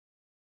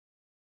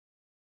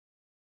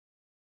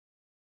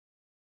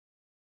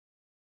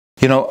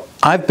You know,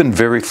 I've been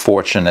very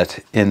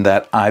fortunate in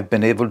that I've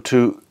been able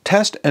to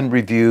test and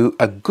review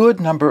a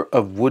good number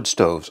of wood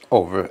stoves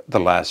over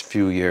the last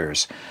few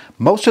years.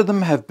 Most of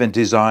them have been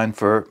designed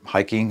for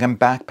hiking and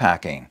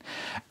backpacking.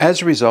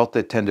 As a result,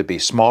 they tend to be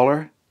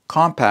smaller,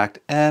 compact,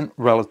 and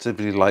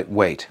relatively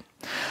lightweight.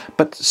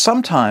 But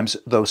sometimes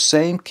those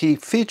same key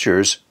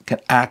features can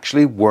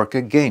actually work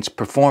against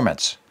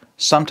performance.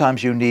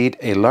 Sometimes you need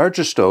a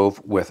larger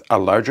stove with a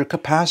larger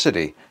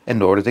capacity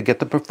in order to get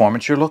the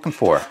performance you're looking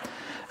for.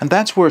 And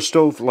that's where a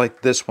stove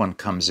like this one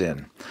comes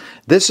in.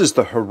 This is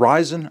the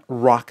Horizon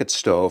Rocket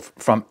Stove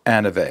from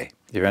Anevay.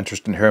 You're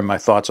interested in hearing my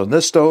thoughts on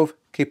this stove?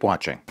 Keep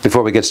watching.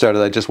 Before we get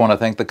started, I just want to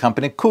thank the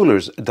company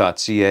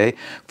Coolers.ca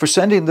for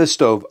sending this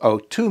stove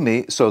out to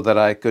me so that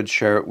I could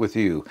share it with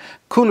you.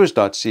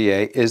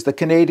 Coolers.ca is the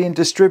Canadian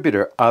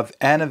distributor of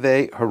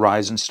Anevay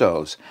Horizon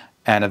stoves.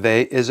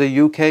 Anevay is a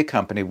UK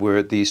company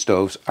where these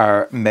stoves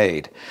are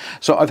made.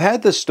 So I've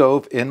had this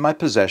stove in my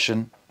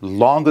possession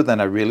longer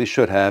than I really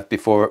should have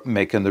before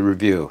making the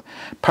review.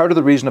 Part of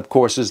the reason, of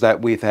course, is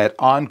that we've had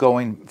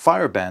ongoing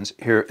fire bans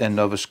here in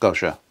Nova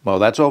Scotia. Well,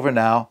 that's over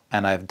now,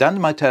 and I've done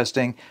my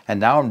testing,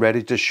 and now I'm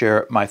ready to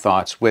share my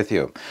thoughts with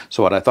you.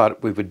 So what I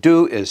thought we would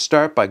do is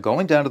start by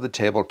going down to the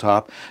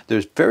tabletop.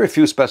 There's very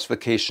few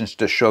specifications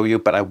to show you,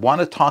 but I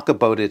want to talk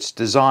about its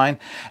design,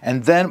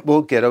 and then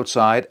we'll get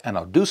outside and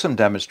I'll do some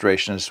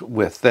demonstrations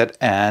with it,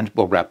 and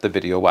we'll wrap the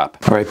video up.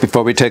 All right,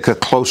 before we take a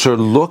closer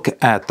look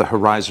at the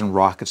Horizon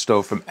Rocket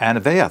Stove from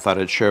Anevay, I thought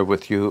I'd share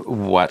with you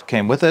what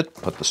came with it.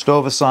 Put the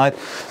stove aside.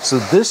 So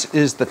this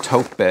is the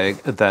tote bag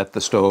that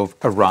the stove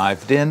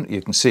arrived in.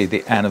 You can see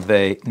the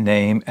Anevay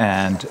name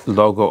and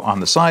logo on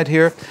the side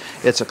here.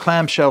 It's a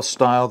clamshell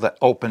style that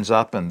opens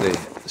up and the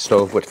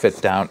stove would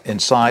fit down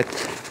inside.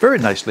 Very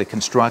nicely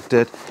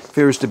constructed.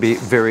 Appears to be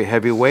very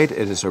heavyweight.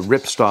 It is a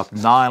ripstop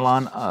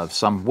nylon of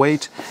some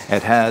weight.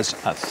 It has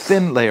a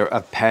thin layer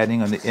of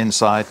padding on the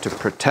inside to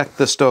protect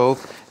the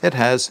stove. It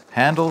has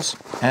handles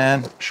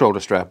and shoulder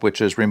strap,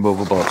 which is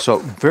removable. So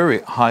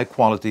very high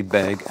quality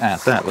bag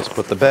at that. Let's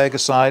put the bag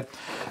aside.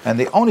 And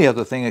the only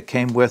other thing it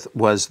came with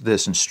was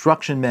this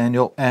instruction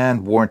manual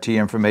and warranty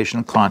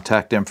information,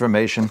 contact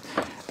information.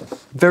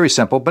 Very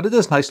simple, but it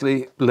is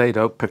nicely laid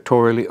out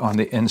pictorially on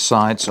the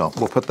inside, so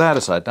we'll put that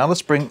aside. Now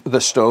let's bring the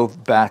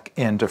stove back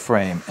into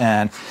frame,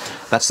 and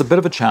that's a bit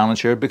of a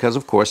challenge here because,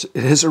 of course,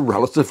 it is a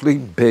relatively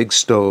big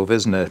stove,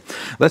 isn't it?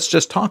 Let's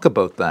just talk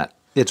about that.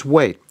 Its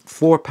weight,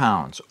 4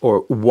 pounds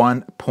or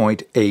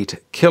 1.8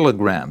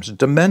 kilograms.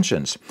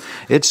 Dimensions,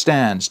 it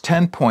stands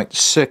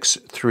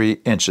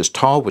 10.63 inches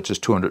tall, which is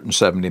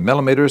 270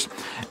 millimeters,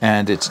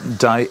 and its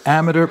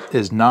diameter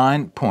is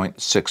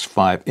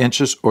 9.65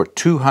 inches or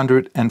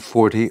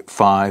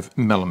 245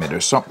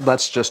 millimeters. So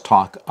let's just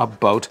talk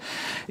about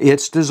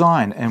its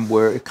design and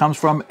where it comes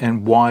from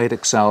and why it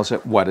excels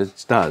at what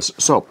it does.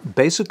 So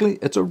basically,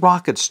 it's a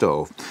rocket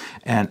stove,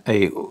 and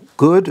a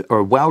good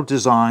or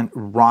well-designed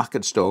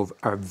rocket stove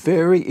are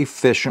very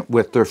efficient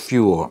with their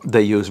fuel.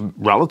 They use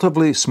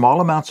relatively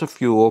small amounts of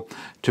fuel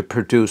to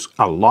produce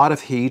a lot of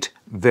heat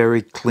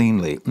very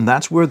cleanly. And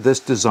that's where this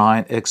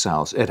design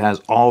excels. It has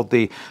all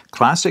the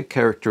classic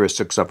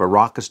characteristics of a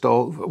rocket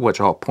stove,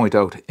 which I'll point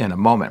out in a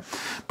moment.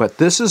 But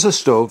this is a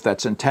stove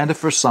that's intended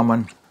for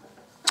someone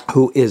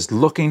who is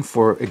looking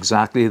for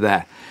exactly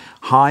that: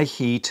 high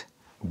heat,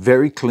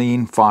 very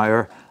clean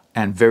fire,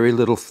 and very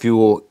little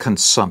fuel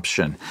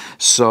consumption.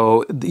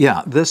 So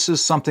yeah, this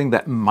is something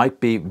that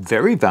might be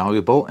very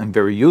valuable and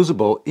very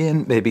usable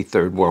in maybe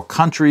third world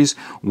countries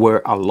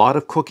where a lot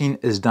of cooking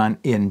is done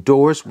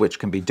indoors, which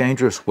can be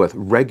dangerous with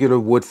regular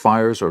wood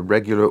fires or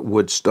regular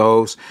wood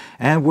stoves,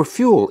 and where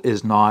fuel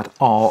is not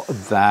all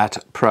that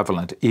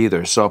prevalent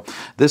either. So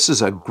this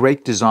is a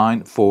great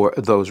design for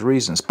those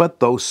reasons.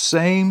 But those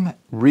same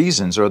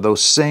reasons or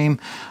those same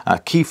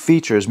key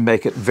features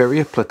make it very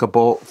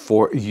applicable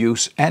for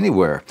use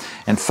anywhere.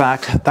 In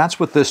fact, that's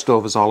what this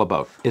stove is all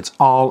about. It's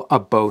all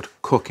about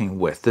cooking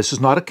with. This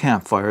is not a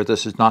campfire.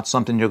 This is not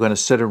something you're going to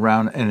sit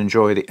around and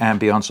enjoy the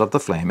ambience of the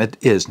flame. It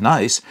is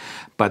nice,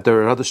 but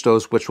there are other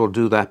stoves which will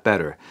do that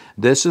better.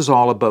 This is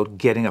all about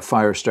getting a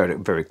fire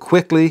started very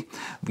quickly,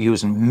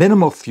 using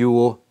minimal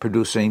fuel,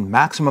 producing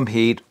maximum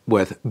heat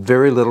with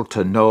very little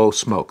to no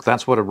smoke.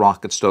 That's what a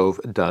rocket stove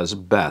does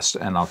best.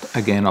 And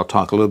I'll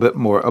talk a little bit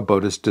more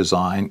about its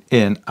design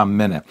in a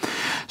minute.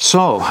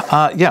 So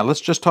yeah,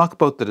 let's just talk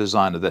about the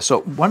design of this.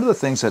 So one of the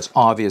things that's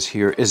obvious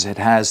here is it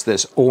has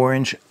this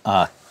orange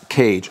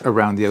cage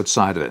around the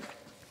outside of it.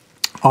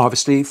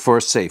 Obviously for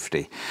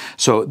safety.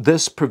 So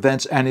this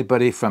prevents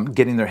anybody from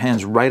getting their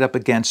hands right up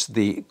against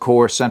the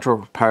core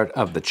central part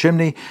of the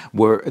chimney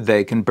where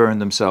they can burn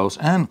themselves,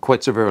 and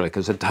quite severely,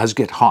 because it does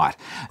get hot.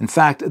 In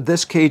fact,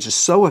 this cage is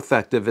so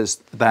effective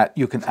is that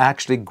you can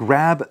actually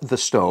grab the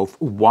stove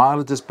while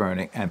it is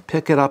burning and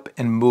pick it up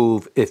and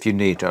move if you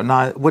need to. Now,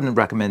 I wouldn't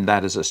recommend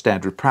that as a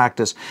standard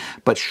practice,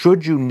 but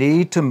should you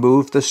need to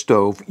move the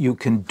stove, you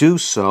can do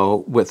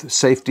so with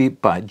safety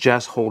by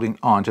just holding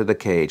onto the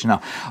cage.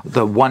 Now,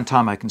 the one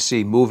time I can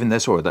see moving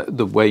this, or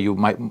the way you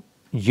might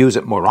use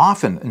it more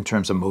often in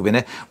terms of moving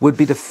it would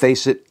be to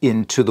face it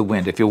into the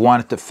wind. If you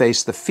want it to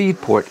face the feed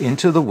port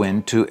into the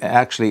wind to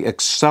actually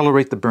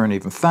accelerate the burn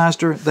even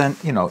faster, then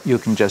you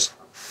can just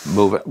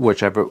move it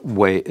whichever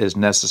way is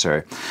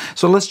necessary.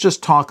 So let's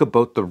just talk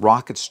about the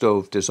rocket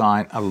stove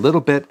design a little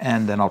bit,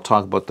 and then I'll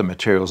talk about the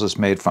materials it's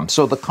made from.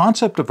 So the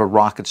concept of a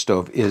rocket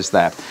stove is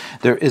that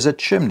there is a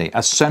chimney,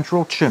 a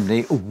central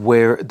chimney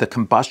where the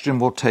combustion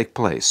will take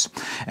place.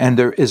 And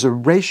there is a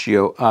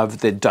ratio of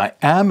the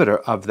diameter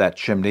of that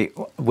chimney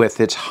with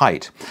its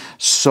height.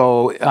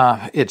 So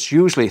it's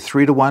usually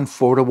 3 to 1,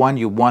 4 to 1.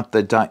 You want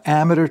the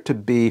diameter to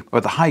be, or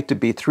the height to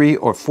be 3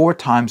 or 4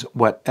 times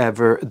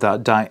whatever the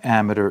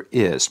diameter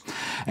is.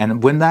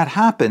 And when that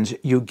happens,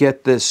 you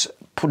get this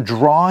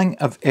drawing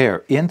of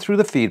air in through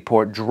the feed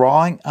port,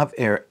 drawing of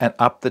air and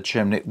up the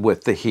chimney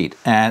with the heat.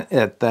 And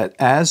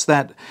as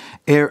that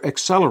air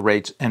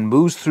accelerates and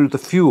moves through the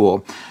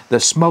fuel, the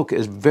smoke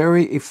is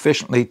very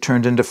efficiently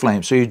turned into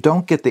flame. So you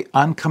don't get the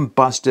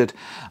uncombusted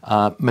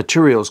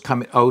materials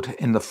coming out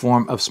in the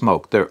form of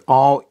smoke. They're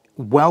all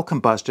well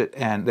combusted,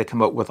 and they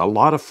come out with a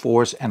lot of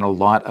force and a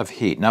lot of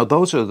heat. Now,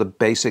 those are the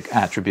basic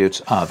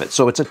attributes of it.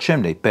 So it's a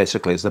chimney,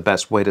 basically, is the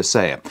best way to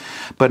say it.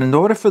 But in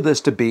order for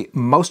this to be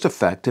most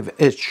effective,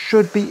 it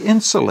should be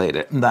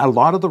insulated. And a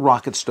lot of the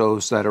rocket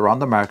stoves that are on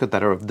the market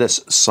that are of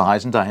this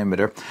size and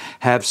diameter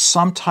have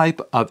some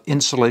type of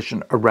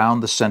insulation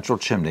around the central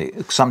chimney,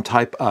 some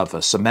type of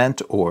a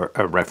cement or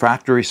a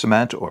refractory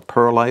cement or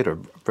perlite or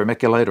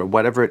vermiculite or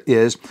whatever it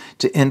is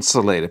to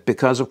insulate it.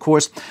 Because, of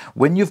course,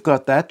 when you've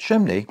got that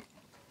chimney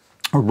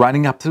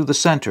running up through the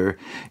center,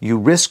 you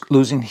risk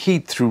losing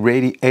heat through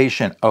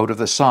radiation out of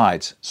the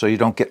sides, so you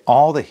don't get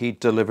all the heat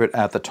delivered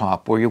at the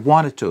top where you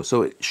want it to.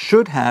 So it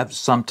should have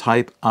some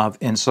type of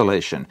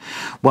insulation.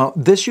 Well,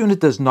 this unit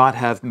does not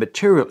have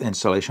material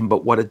insulation,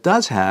 but what it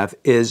does have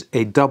is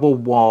a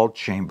double-walled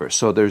chamber.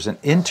 So there's an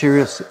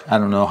interior, I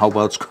don't know how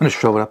well it's going to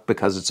show up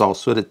because it's all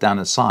sooted down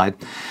inside,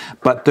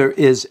 but there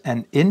is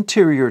an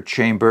interior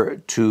chamber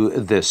to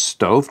this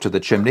stove, to the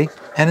chimney,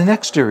 and an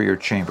exterior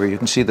chamber. You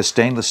can see the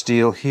stainless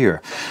steel here.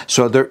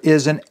 So there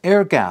is an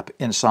air gap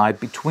inside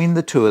between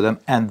the two of them,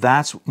 and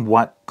that's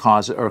what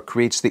causes or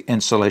creates the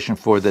insulation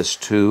for this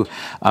to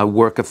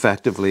work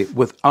effectively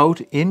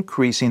without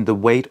increasing the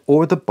weight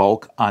or the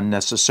bulk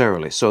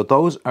unnecessarily. So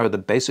those are the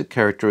basic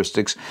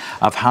characteristics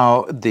of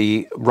how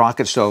the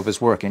rocket stove is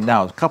working.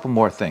 Now, a couple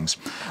more things.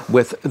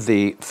 With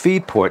the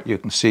feed port, you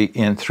can see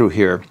in through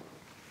here,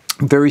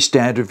 very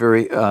standard,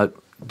 very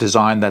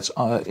design that's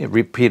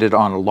repeated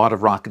on a lot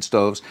of rocket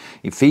stoves.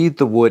 You feed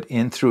the wood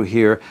in through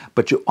here,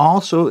 but you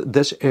also,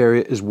 this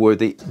area is where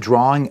the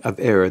drawing of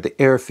air,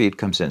 the air feed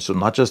comes in. So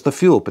not just the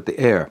fuel, but the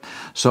air.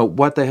 So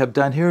what they have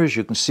done here is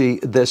you can see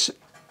this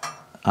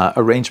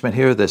arrangement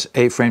here, this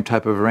A-frame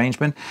type of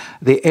arrangement.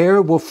 The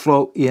air will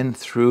flow in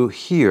through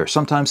here.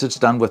 Sometimes it's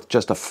done with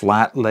just a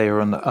flat layer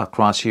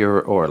across here,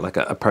 or like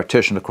a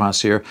partition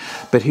across here.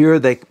 But here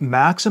they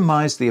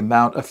maximize the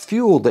amount of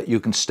fuel that you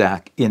can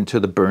stack into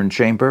the burn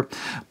chamber,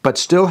 but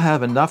still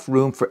have enough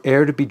room for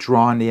air to be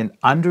drawn in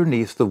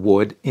underneath the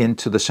wood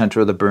into the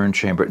center of the burn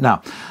chamber.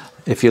 Now,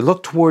 if you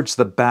look towards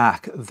the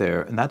back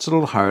there, and that's a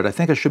little hard, I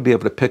think I should be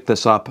able to pick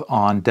this up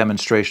on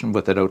demonstration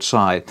with it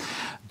outside.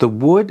 The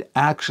wood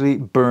actually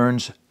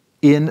burns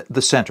in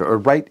the center, or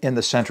right in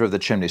the center of the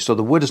chimney. So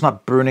the wood is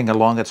not burning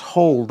along its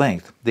whole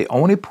length. The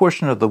only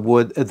portion of the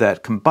wood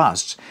that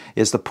combusts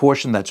is the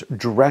portion that's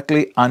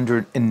directly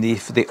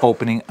underneath the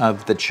opening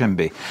of the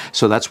chimney.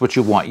 So that's what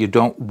you want. You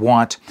don't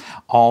want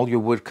all your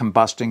wood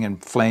combusting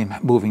and flame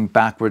moving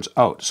backwards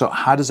out. So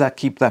how does that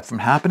keep that from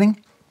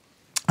happening?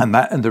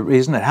 And the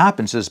reason it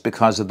happens is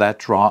because of that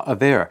draw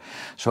of air.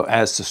 So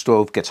as the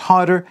stove gets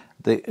hotter,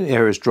 the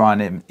air is drawn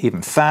in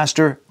even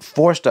faster,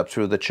 forced up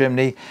through the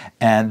chimney,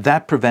 and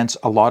that prevents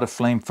a lot of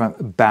flame from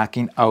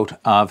backing out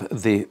of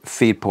the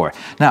feed port.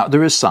 Now,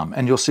 there is some,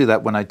 and you'll see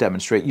that when I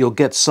demonstrate, you'll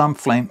get some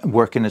flame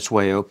working its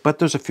way out, but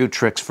there's a few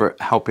tricks for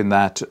helping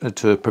that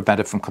to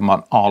prevent it from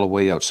coming all the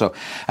way out. So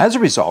as a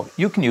result,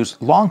 you can use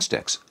long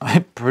sticks,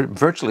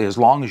 virtually as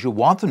long as you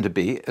want them to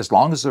be, as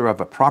long as they're of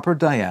a proper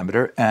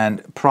diameter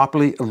and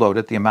properly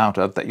loaded, the amount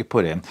of that you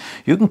put in.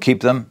 You can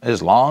keep them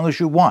as long as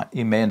you want.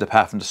 You may end up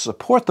having to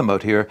support them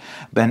out here,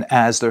 then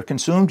as they're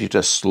consumed, you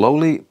just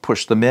slowly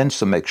push them in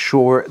to make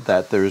sure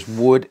that there's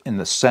wood in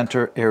the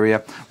center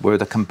area where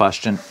the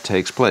combustion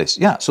takes place.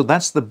 Yeah, so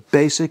that's the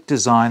basic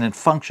design and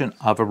function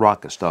of a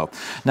rocket stove.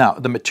 Now,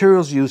 the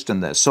materials used in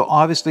this, so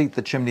obviously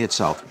the chimney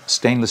itself,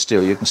 stainless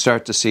steel. You can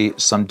start to see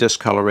some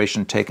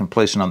discoloration taking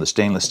place on the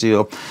stainless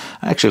steel.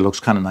 Actually looks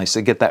kind of nice.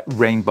 They get that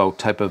rainbow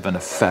type of an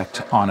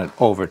effect on it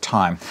over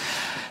time.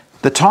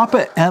 The top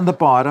and the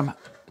bottom,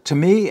 to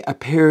me,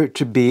 appear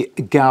to be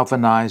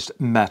galvanized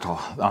metal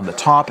on the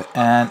top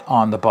and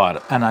on the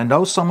bottom. And I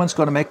know someone's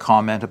going to make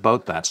comment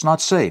about that's not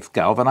safe.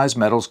 Galvanized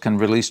metals can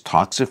release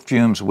toxic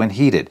fumes when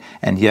heated.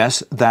 And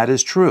yes, that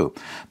is true.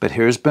 But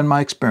here's been my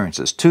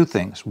experiences. Two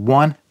things.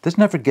 One, this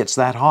never gets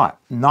that hot.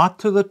 Not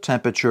to the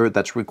temperature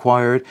that's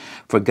required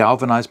for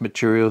galvanized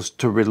materials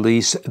to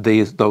release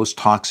those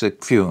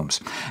toxic fumes.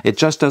 It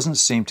just doesn't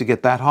seem to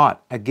get that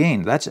hot.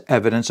 Again, that's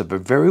evidence of a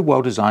very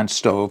well-designed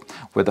stove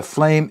where the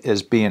flame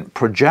is being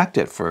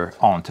projected for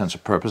all intents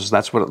and purposes.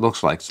 That's what it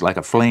looks like. It's like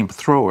a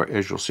flamethrower,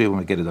 as you'll see when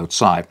we get it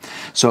outside.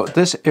 So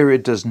this area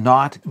does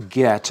not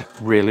get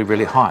really,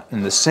 really hot.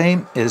 And the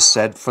same is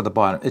said for the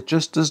bottom. It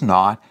just does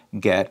not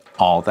get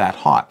all that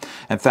hot.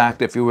 In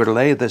fact, if you were to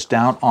lay this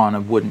down on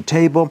a wooden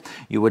table,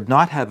 you would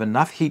not have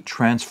enough heat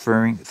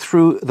transferring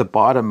through the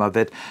bottom of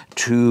it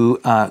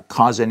to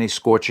cause any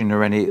scorching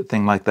or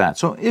anything like that.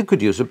 So you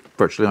could use it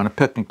virtually on a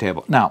picnic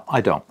table. Now, I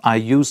don't. I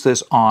use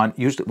this on,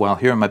 well,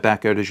 here in my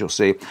backyard, as you'll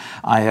see,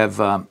 I have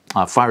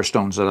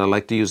Firestones that I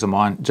like to use them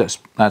on.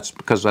 That's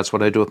because that's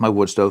what I do with my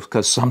wood stoves,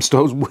 because some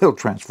stoves will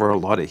transfer a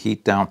lot of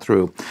heat down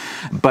through.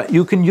 But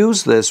you can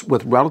use this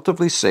with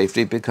relatively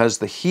safety because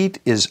the heat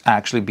is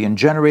actually being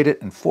generated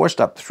and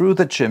forced up through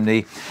the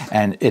chimney,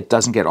 and it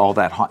doesn't get all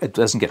that hot. It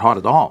doesn't get hot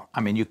at all.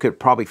 I mean, you could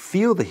probably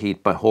feel the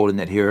heat by holding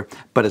it here,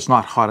 but it's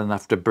not hot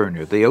enough to burn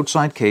you. The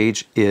outside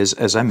cage is,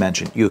 as I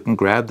mentioned, you can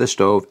grab the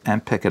stove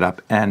and pick it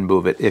up and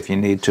move it if you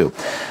need to.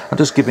 I'll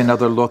just give you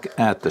another look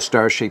at the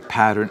star-shaped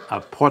pattern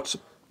of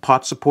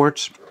pot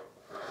supports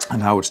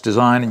and how it's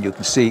designed, and you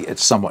can see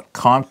it's somewhat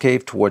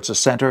concave towards the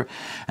center,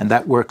 and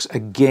that works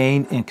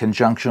again in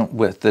conjunction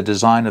with the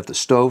design of the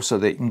stove so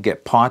that you can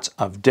get pots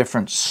of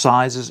different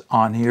sizes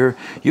on here.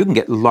 You can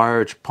get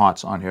large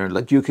pots on here,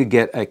 like you could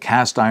get a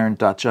cast iron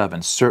Dutch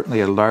oven,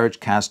 certainly a large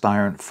cast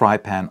iron fry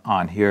pan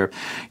on here.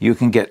 You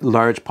can get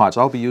large pots.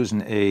 I'll be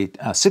using a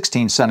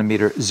 16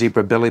 centimeter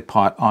zebra billy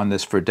pot on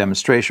this for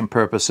demonstration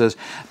purposes,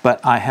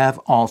 but I have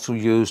also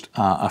used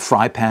a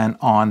fry pan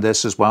on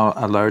this as well,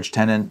 a large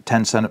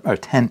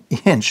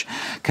 10-inch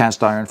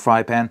cast iron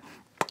fry pan.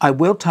 I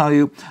will tell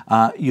you,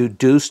 you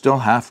do still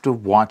have to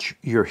watch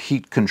your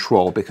heat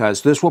control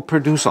because this will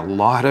produce a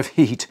lot of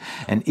heat.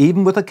 And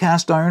even with a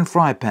cast iron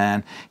fry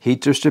pan,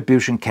 heat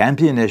distribution can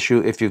be an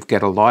issue if you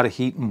get a lot of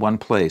heat in one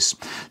place.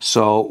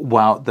 So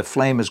while the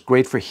flame is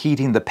great for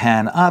heating the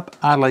pan up,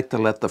 I like to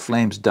let the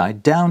flames die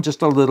down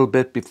just a little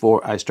bit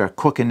before I start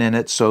cooking in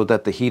it so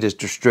that the heat is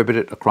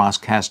distributed across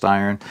cast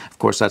iron. Of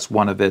course, that's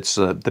one of its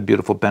the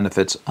beautiful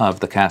benefits of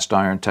the cast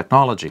iron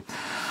technology.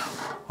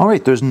 All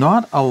right, there's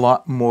not a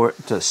lot more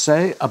to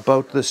say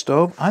about this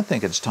stove. I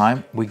think it's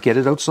time we get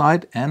it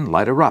outside and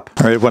light her up.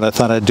 All right, what I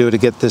thought I'd do to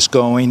get this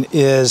going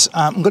is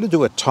I'm going to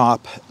do a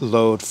top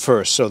load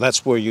first. So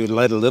that's where you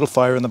light a little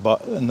fire in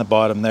the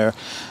bottom there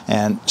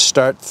and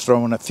start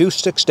throwing a few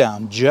sticks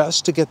down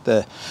just to get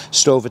the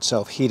stove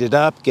itself heated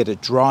up, get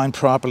it drawing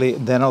properly.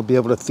 Then I'll be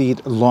able to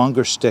feed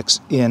longer sticks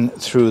in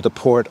through the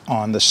port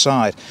on the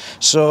side.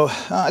 So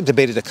I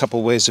debated a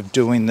couple ways of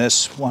doing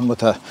this. One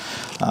with a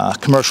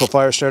commercial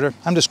fire starter.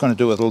 I'm just going to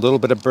do it with a little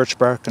bit of birch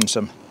bark and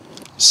some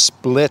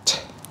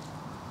split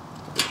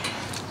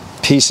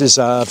pieces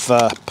of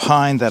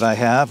pine that I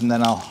have, and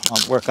then I'll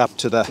work up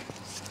to the...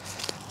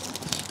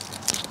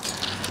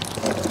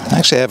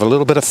 Actually, I have a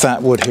little bit of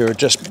fat wood here. It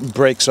just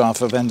breaks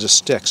off of ends of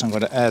sticks. I'm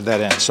going to add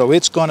that in. So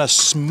it's going to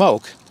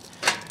smoke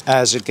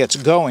as it gets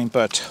going,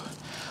 but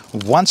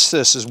once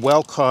this is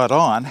well caught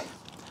on,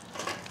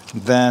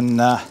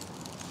 then of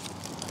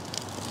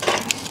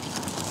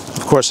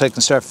course I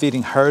can start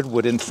feeding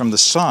hardwood in from the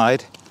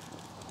side,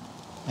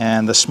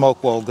 and the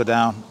smoke will go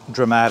down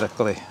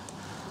dramatically.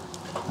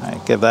 I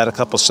give that a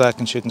couple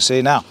seconds. You can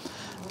see now,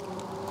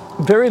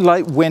 very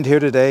light wind here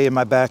today in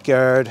my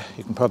backyard.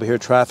 You can probably hear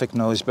traffic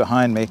noise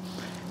behind me.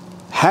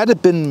 Had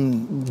it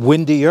been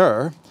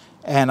windier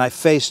and I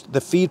faced the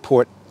feed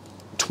port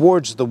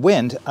towards the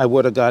wind, I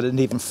would have got an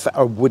even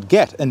would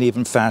get an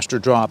even faster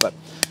draw. But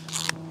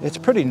it's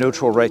pretty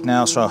neutral right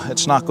now, so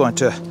it's not going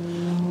to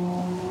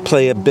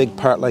play a big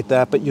part like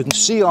that. But you can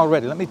see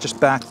already. Let me just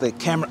back the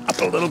camera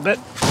up a little bit.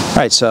 All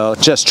right, so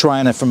just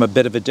trying it from a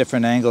bit of a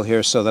different angle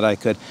here so that I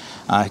could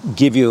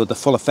give you the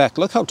full effect.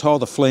 Look how tall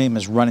the flame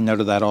is running out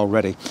of that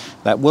already.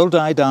 That will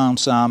die down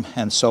some,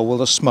 and so will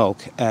the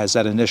smoke as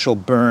that initial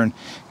burn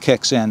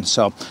kicks in.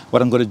 So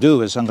what I'm going to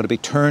do is I'm going to be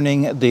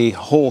turning the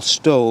whole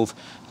stove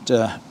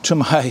to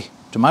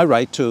my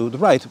right, to the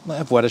right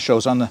of what it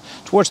shows on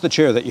towards the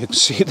chair that you can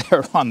see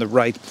there on the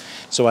right,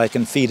 so I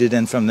can feed it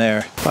in from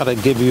there. Thought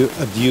I'd give you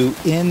a view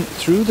in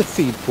through the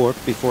feed port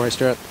before I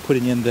start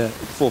putting in the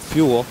full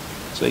fuel,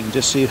 so you can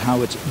just see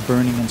how it's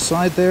burning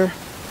inside there.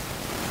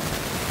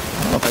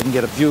 I don't know if I can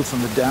get a view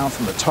from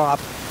the top.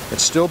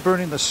 It's still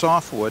burning the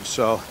softwood,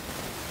 so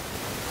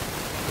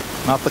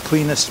not the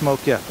cleanest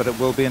smoke yet, but it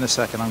will be in a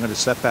second. I'm going to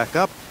set back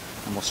up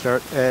and we'll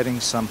start adding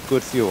some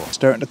good fuel.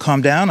 Starting to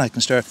calm down, I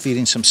can start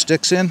feeding some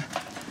sticks in.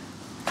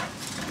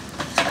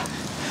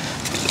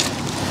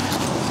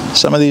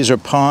 Some of these are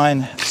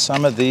pine,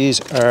 some of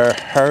these are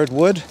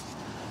hardwood,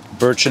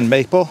 birch and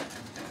maple.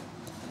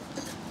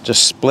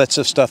 Just splits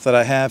of stuff that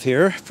I have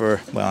here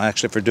for, well,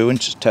 actually for doing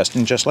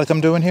testing just like I'm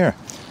doing here.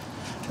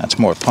 That's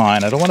more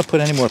pine. I don't want to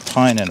put any more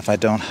pine in if I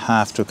don't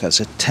have to,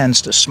 because it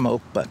tends to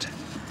smoke, but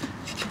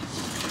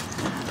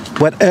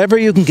Whatever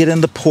you can get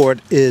in the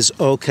port is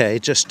okay,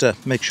 just to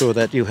make sure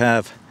that you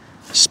have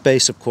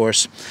space, of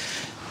course.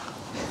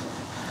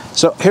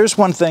 So here's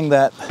one thing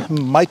that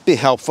might be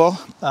helpful.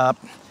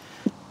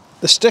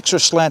 The sticks are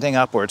slanting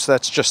upwards.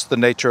 That's just the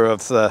nature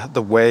of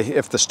the way.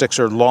 If the sticks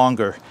are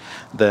longer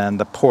than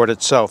the port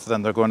itself,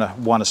 then they're going to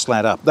want to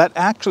slant up. That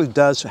actually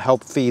does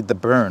help feed the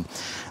burn.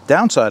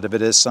 Downside of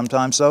it is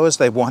sometimes, though, is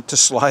they want to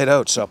slide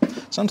out. So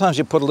sometimes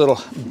you put a little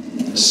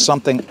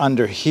something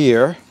under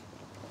here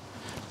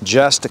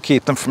just to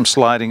keep them from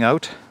sliding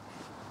out.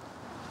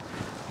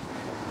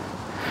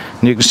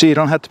 And you can see you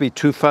don't have to be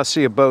too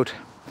fussy about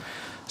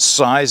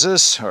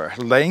sizes or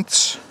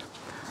lengths.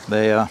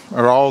 They are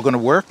all going to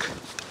work.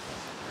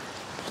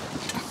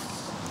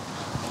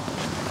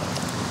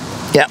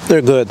 Yeah,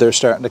 they're good. They're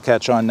starting to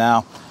catch on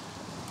now.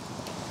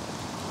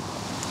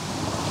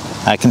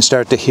 I can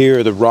start to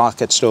hear the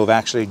rocket stove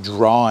actually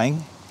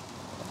drawing.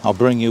 I'll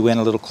bring you in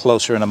a little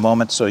closer in a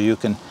moment so you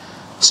can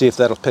see if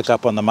that'll pick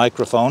up on the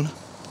microphone.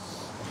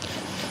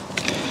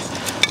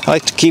 I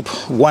like to keep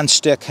one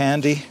stick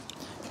handy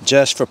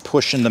just for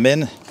pushing them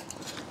in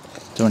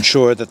to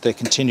ensure that they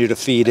continue to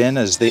feed in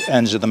as the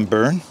ends of them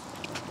burn.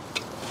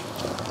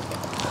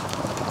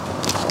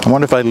 I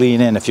wonder if I lean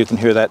in if you can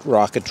hear that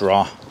rocket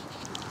draw.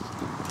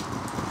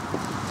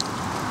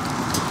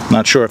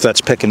 Not sure if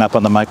that's picking up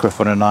on the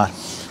microphone or not.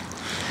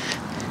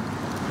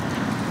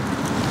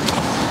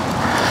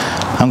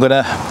 I'm going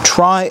to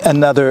try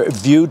another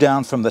view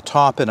down from the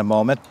top in a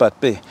moment, but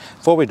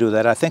before we do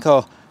that, I think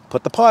I'll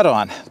put the pot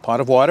on, a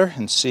pot of water,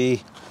 and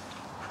see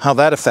how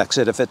that affects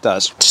it if it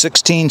does.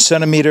 16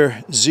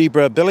 centimeter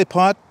zebra billy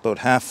pot, about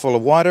half full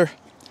of water.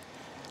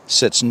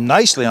 Sits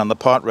nicely on the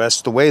pot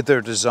rest. The way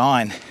they're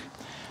designed,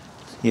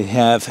 you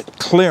have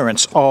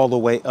clearance all the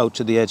way out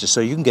to the edges,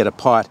 so you can get a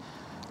pot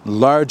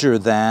larger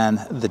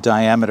than the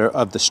diameter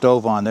of the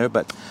stove on there,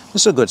 but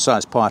this is a good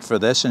sized pot for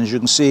this, and as you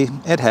can see,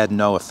 it had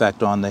no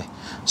effect on the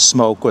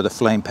smoke or the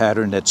flame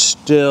pattern. It's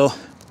still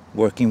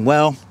working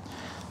well.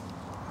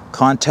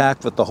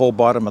 Contact with the whole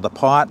bottom of the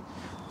pot,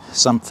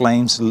 some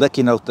flames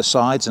licking out the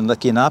sides and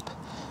licking up,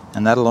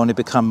 and that'll only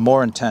become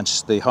more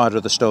intense the hotter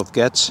the stove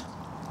gets.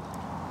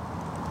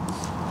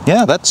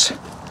 Yeah, that's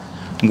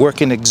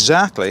working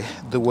exactly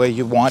the way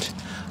you want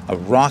a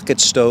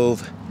rocket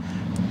stove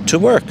to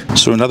work.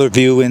 So another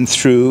view in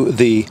through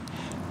the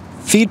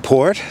feed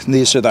port.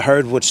 These are the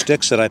hardwood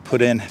sticks that I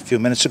put in a few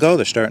minutes ago.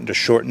 They're starting to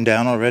shorten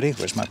down already.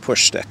 Where's my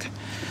push stick?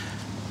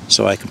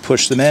 So I can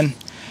push them in.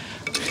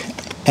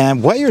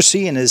 And what you're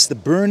seeing is the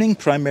burning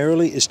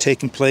primarily is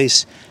taking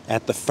place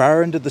at the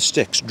far end of the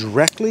sticks,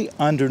 directly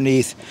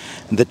underneath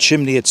the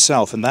chimney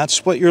itself. And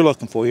that's what you're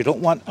looking for. You don't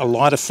want a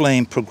lot of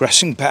flame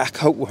progressing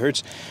back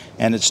outwards.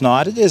 And it's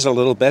not. It is a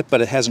little bit, but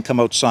it hasn't come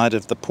outside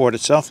of the port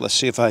itself. Let's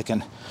see if I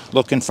can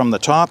look in from the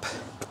top.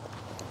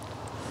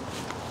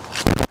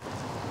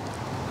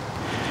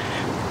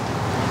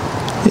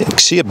 You can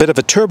see a bit of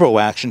a turbo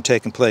action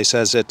taking place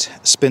as it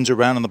spins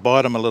around on the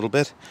bottom a little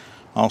bit.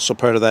 Also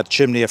part of that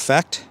chimney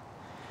effect.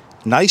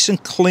 Nice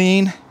and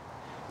clean,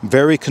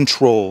 very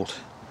controlled.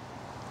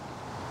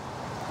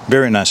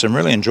 Very nice. I'm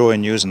really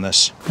enjoying using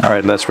this. All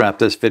right, let's wrap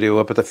this video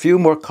up with a few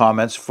more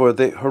comments for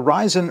the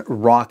Horizon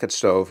rocket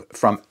stove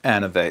from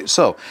Anevay.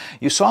 So,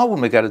 you saw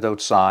when we got it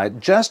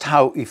outside just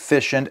how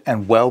efficient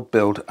and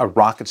well-built a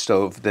rocket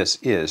stove this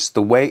is.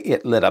 The way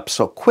it lit up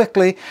so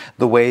quickly,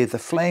 the way the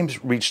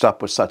flames reached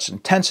up with such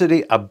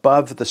intensity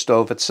above the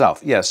stove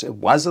itself. Yes, it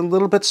was a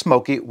little bit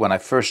smoky when I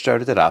first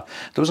started it up.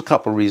 There was a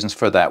couple reasons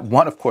for that.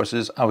 One, of course,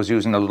 is I was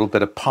using a little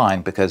bit of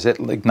pine because it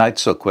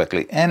ignites so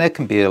quickly and it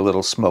can be a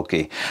little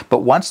smoky. But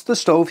once the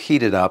stove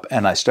heated up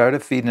and I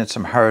started feeding it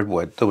some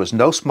hardwood, there was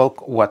no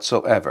smoke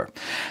whatsoever.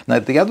 Now,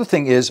 the other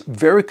thing is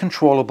very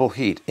controllable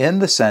heat in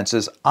the sense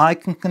is I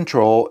can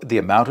control the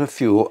amount of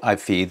fuel I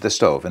feed the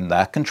stove, and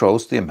that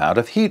controls the amount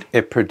of heat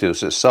it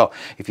produces. So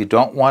if you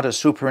don't want a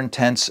super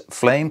intense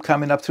flame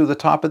coming up through the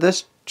top of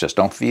this, just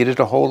don't feed it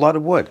a whole lot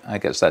of wood. I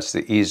guess that's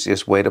the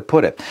easiest way to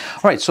put it.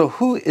 All right, so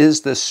who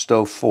is this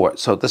stove for?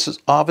 So this is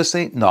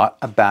obviously not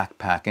a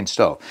backpacking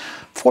stove.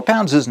 4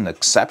 pounds isn't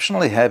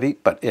exceptionally heavy,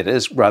 but it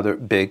is rather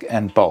big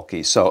and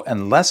bulky. So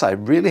unless I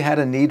really had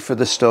a need for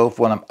the stove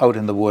when I'm out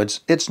in the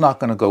woods, it's not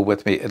going to go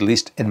with me, at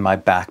least in my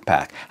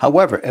backpack.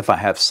 However, if I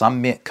have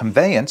some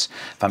conveyance,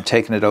 if I'm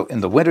taking it out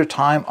in the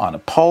wintertime on a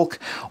pulk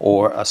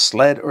or a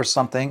sled or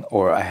something,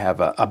 or I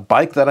have a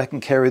bike that I can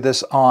carry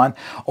this on,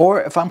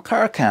 or if I'm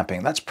car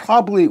camping, that's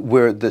probably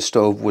where the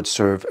stove would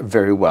serve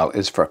very well,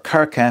 is for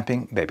car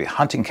camping, maybe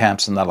hunting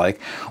camps and the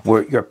like,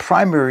 where your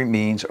primary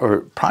means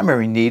or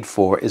primary need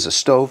for is a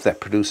stove that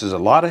produces a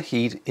lot of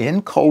heat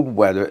in cold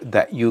weather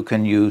that you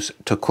can use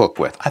to cook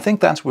with. I think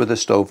that's where the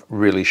stove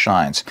really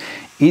shines.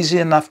 Easy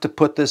enough to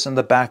put this in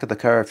the back of the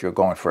car if you're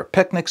going for a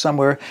picnic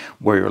somewhere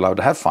where you're allowed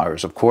to have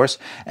fires, of course,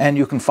 and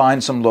you can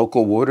find some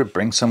local wood or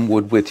bring some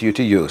wood with you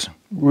to use.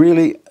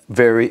 Really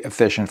very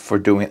efficient for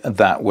doing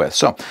that with.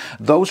 So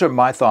those are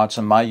my thoughts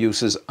and my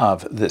uses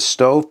of this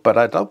stove, but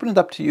I'd open it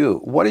up to you.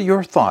 What are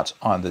your thoughts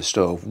on this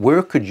stove?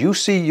 Where could you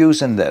see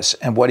using this,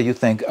 and what do you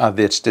think of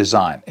its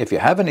design? If you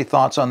have any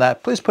thoughts on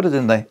that, please put it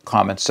in the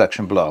comments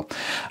section below.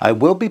 I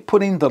will be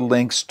putting the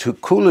links to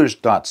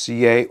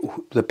coolers.ca,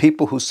 the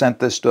people who sent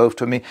this stove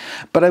to me,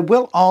 but I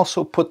will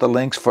also put the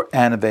links for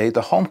Anevay,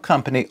 the home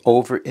company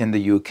over in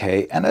the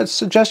UK, and I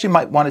suggest you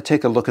might want to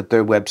take a look at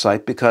their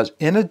website, because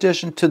in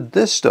addition to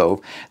this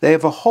stove, they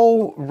have a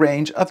whole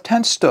range of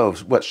tent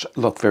stoves which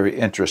look very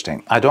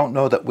interesting. I don't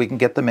know that we can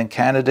get them in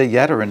Canada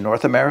yet or in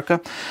North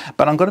America,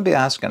 but I'm going to be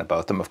asking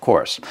about them, of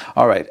course.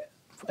 All right,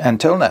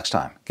 until next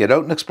time, get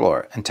out and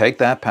explore and take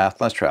that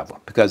path less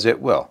traveled, because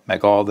it will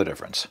make all the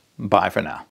difference. Bye for now.